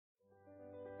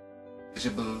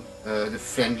knowledgeable, the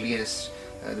friendliest,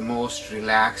 the most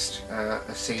relaxed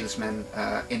salesman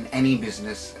in any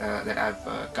business that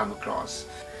I've come across.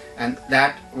 And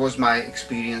that was my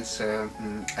experience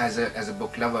as a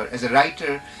book lover. As a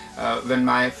writer, when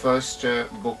my first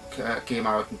book came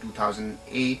out in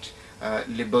 2008,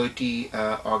 Liberty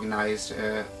organized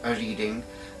a reading.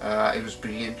 It was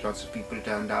brilliant. Lots of people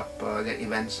turned up. Their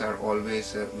events are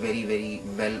always very, very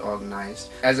well organized.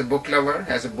 As a book lover,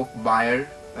 as a book buyer,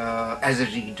 as a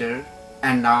reader,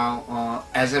 and now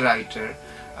as a writer,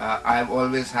 I've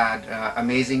always had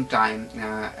amazing time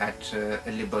at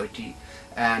Liberty,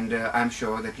 and I'm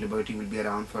sure that Liberty will be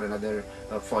around for another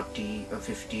 40 or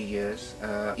 50 years,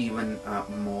 even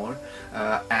more.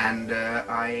 And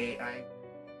I